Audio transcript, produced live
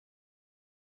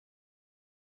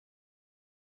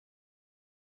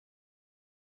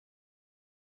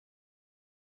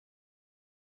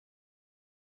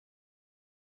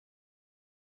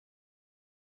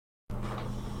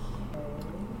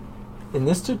In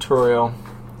this tutorial,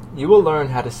 you will learn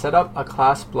how to set up a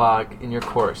class blog in your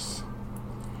course.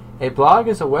 A blog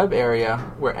is a web area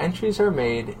where entries are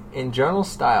made in journal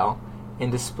style and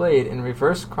displayed in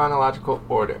reverse chronological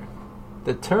order.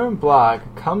 The term blog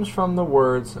comes from the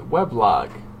words weblog.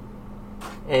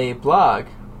 A blog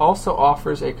also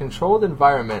offers a controlled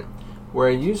environment where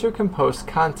a user can post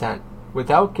content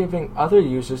without giving other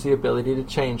users the ability to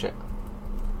change it.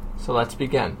 So let's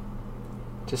begin.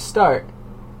 To start,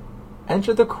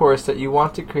 enter the course that you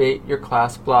want to create your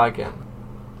class blog in.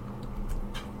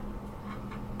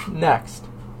 Next,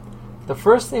 the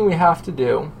first thing we have to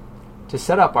do to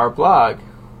set up our blog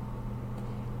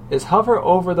is hover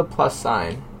over the plus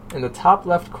sign in the top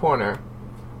left corner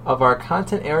of our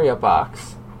content area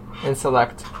box and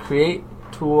select Create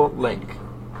Tool Link.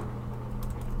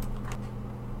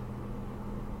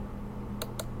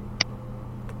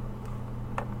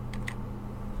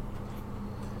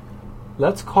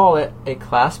 Let's call it a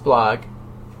class blog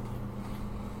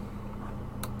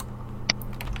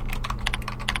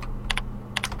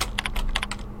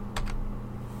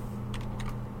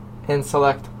and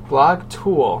select Blog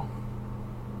Tool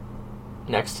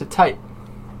next to Type.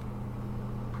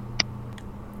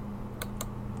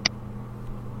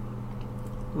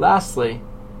 Lastly,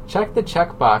 check the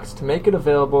checkbox to make it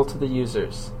available to the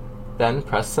users. Then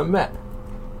press Submit.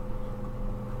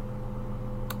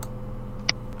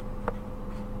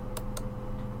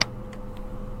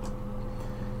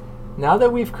 Now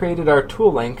that we've created our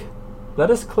tool link,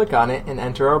 let us click on it and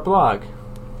enter our blog.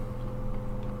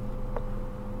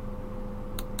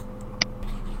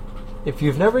 If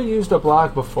you've never used a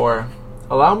blog before,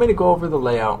 allow me to go over the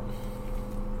layout.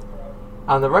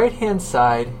 On the right-hand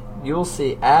side, you will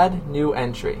see Add New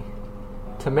Entry.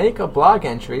 To make a blog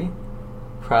entry,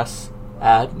 press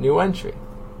Add New Entry.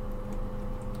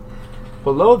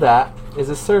 Below that is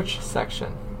a search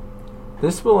section.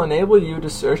 This will enable you to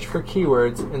search for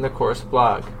keywords in the course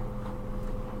blog.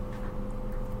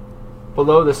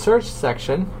 Below the search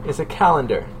section is a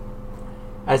calendar.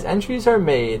 As entries are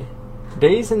made,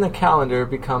 days in the calendar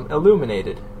become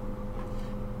illuminated.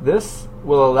 This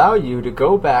will allow you to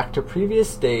go back to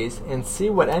previous days and see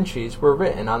what entries were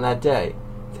written on that day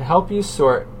to help you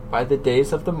sort by the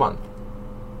days of the month.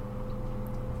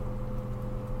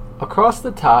 Across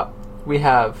the top, we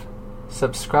have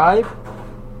Subscribe,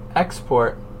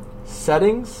 Export,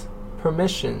 Settings,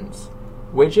 Permissions,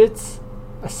 Widgets,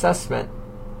 Assessment,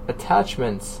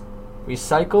 Attachments,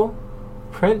 Recycle,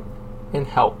 Print, and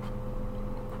Help.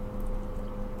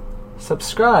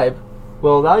 Subscribe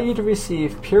will allow you to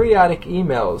receive periodic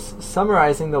emails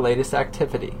summarizing the latest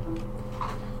activity.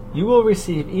 You will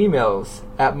receive emails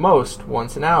at most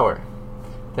once an hour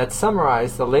that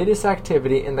summarize the latest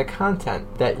activity in the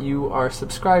content that you are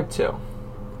subscribed to.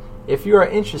 If you are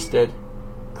interested,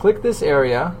 click this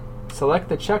area, select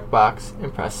the checkbox,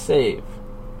 and press Save.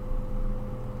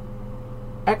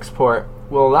 Export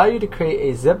will allow you to create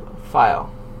a zip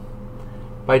file.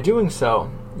 By doing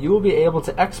so, you will be able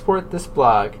to export this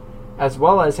blog as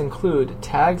well as include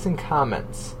tags and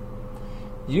comments.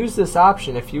 Use this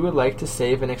option if you would like to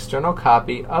save an external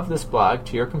copy of this blog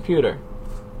to your computer.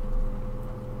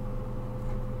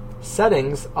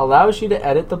 Settings allows you to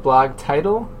edit the blog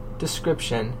title,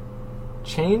 description,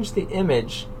 change the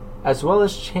image, as well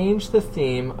as change the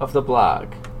theme of the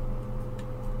blog.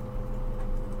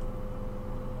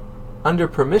 Under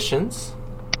Permissions,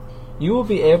 you will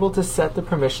be able to set the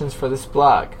permissions for this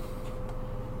blog.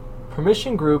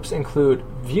 Permission groups include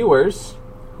viewers,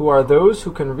 who are those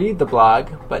who can read the blog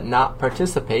but not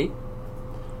participate,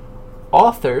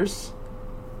 authors,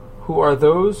 who are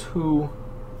those who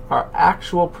are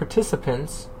actual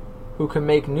participants who can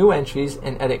make new entries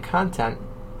and edit content,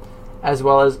 as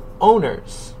well as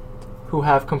owners, who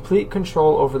have complete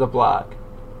control over the blog.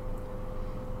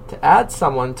 To add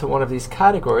someone to one of these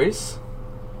categories,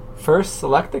 first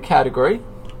select the category,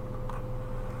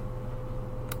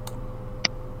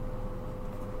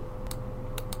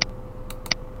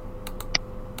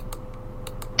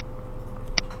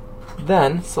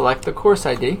 then select the course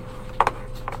ID,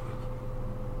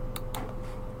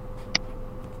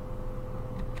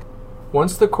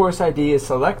 once the course ID is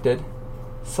selected,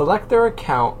 select their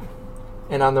account,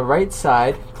 and on the right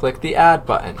side, click the Add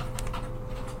button.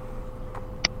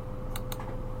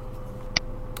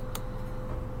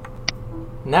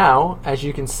 Now, as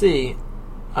you can see,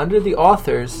 under the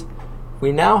authors,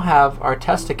 we now have our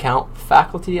test account,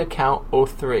 Faculty Account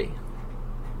 03.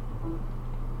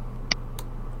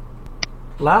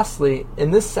 Lastly,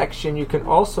 in this section, you can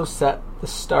also set the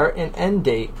start and end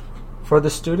date for the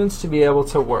students to be able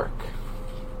to work.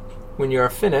 When you are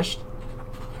finished,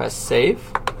 press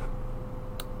Save.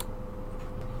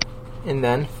 and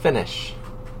then Finish.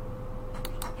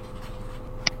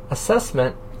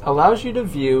 Assessment allows you to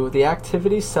view the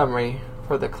activity summary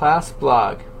for the class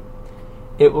blog.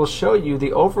 It will show you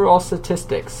the overall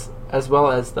statistics as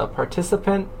well as the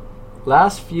participant,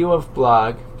 last view of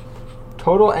blog,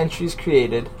 total entries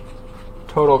created,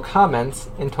 total comments,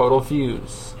 and total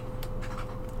views.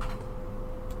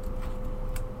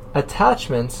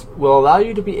 Attachments will allow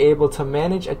you to be able to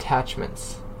manage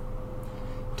attachments.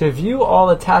 To view all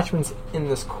attachments in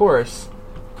this course,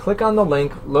 click on the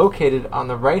link located on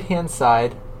the right-hand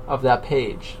side of that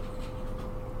page.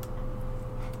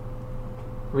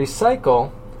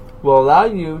 Recycle will allow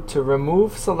you to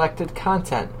remove selected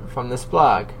content from this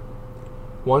blog.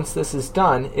 Once this is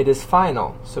done, it is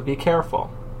final, so be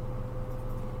careful.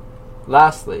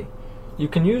 Lastly, you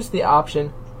can use the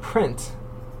option Print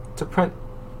to print.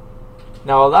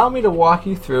 Now allow me to walk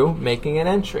you through making an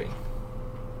entry.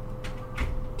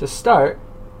 To start,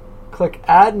 click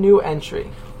Add New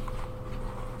Entry.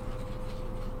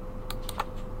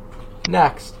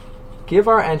 Next, give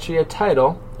our entry a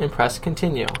title and press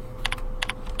Continue.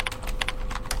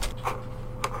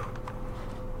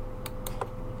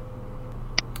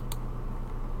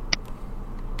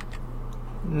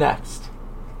 Next,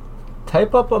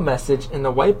 type up a message in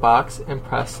the white box and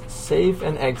press Save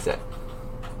and Exit.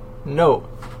 Note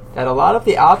that a lot of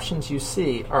the options you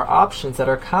see are options that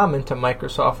are common to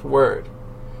Microsoft Word.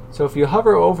 So if you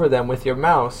hover over them with your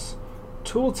mouse,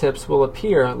 tooltips will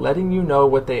appear letting you know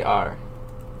what they are.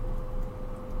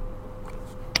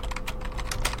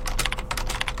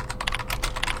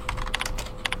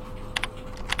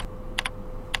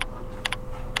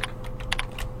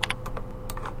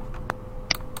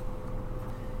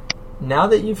 Now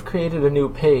that you've created a new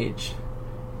page,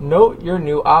 note your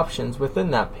new options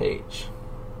within that page.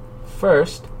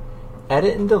 First,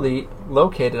 Edit and Delete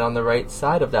located on the right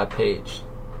side of that page.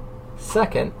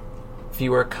 Second,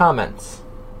 Viewer Comments.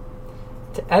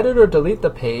 To edit or delete the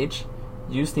page,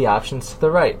 use the options to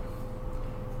the right.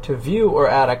 To view or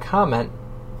add a comment,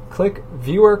 click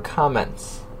Viewer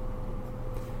Comments.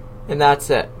 And that's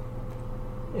it.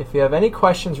 If you have any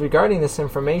questions regarding this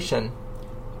information,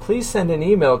 please send an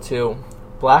email to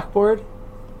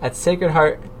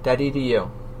blackboard@sacredheart.edu.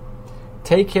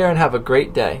 Take care and have a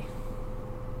great day.